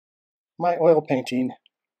My oil painting,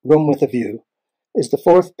 Room with a View, is the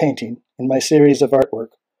fourth painting in my series of artwork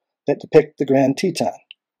that depict the Grand Teton,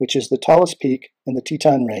 which is the tallest peak in the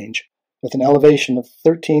Teton Range with an elevation of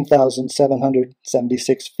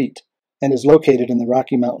 13,776 feet and is located in the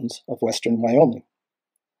Rocky Mountains of western Wyoming.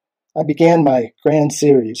 I began my Grand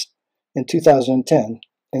series in 2010,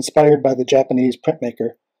 inspired by the Japanese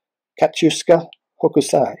printmaker Katsushika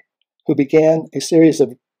Hokusai, who began a series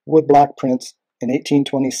of woodblock prints in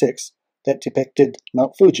 1826 that depicted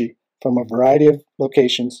Mount Fuji from a variety of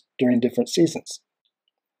locations during different seasons.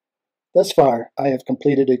 Thus far, I have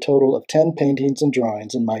completed a total of 10 paintings and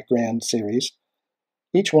drawings in my Grand series,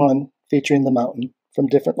 each one featuring the mountain from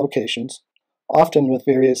different locations, often with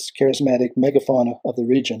various charismatic megafauna of the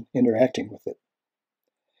region interacting with it.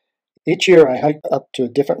 Each year I hike up to a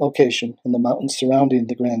different location in the mountains surrounding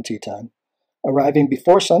the Grand Teton, arriving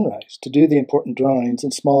before sunrise to do the important drawings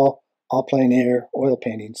and small all-plein air oil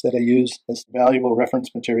paintings that I use as valuable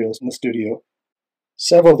reference materials in the studio.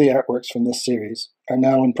 Several of the artworks from this series are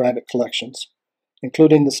now in private collections,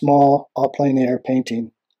 including the small all-plein air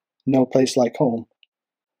painting, No Place Like Home,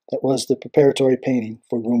 that was the preparatory painting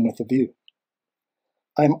for Room with a View.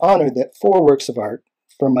 I am honored that 4 works of art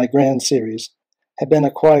from my Grand series have been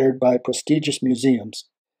acquired by prestigious museums,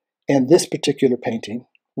 and this particular painting,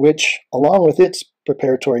 which, along with its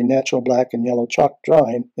preparatory natural black and yellow chalk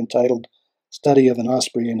drawing entitled Study of an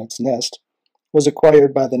Osprey in Its Nest, was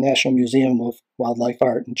acquired by the National Museum of Wildlife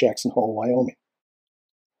Art in Jackson Hole, Wyoming.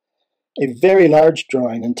 A very large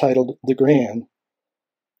drawing entitled The Grand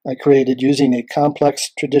I created using a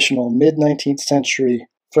complex traditional mid-19th century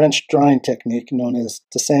French drawing technique known as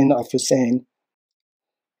dessin à fusain,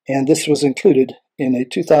 and this was included in a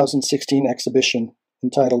 2016 exhibition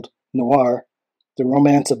entitled Noir, The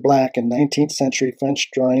Romance of Black in 19th Century French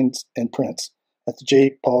Drawings and Prints at the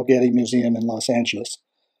J. Paul Getty Museum in Los Angeles,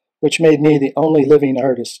 which made me the only living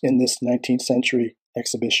artist in this 19th century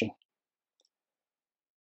exhibition.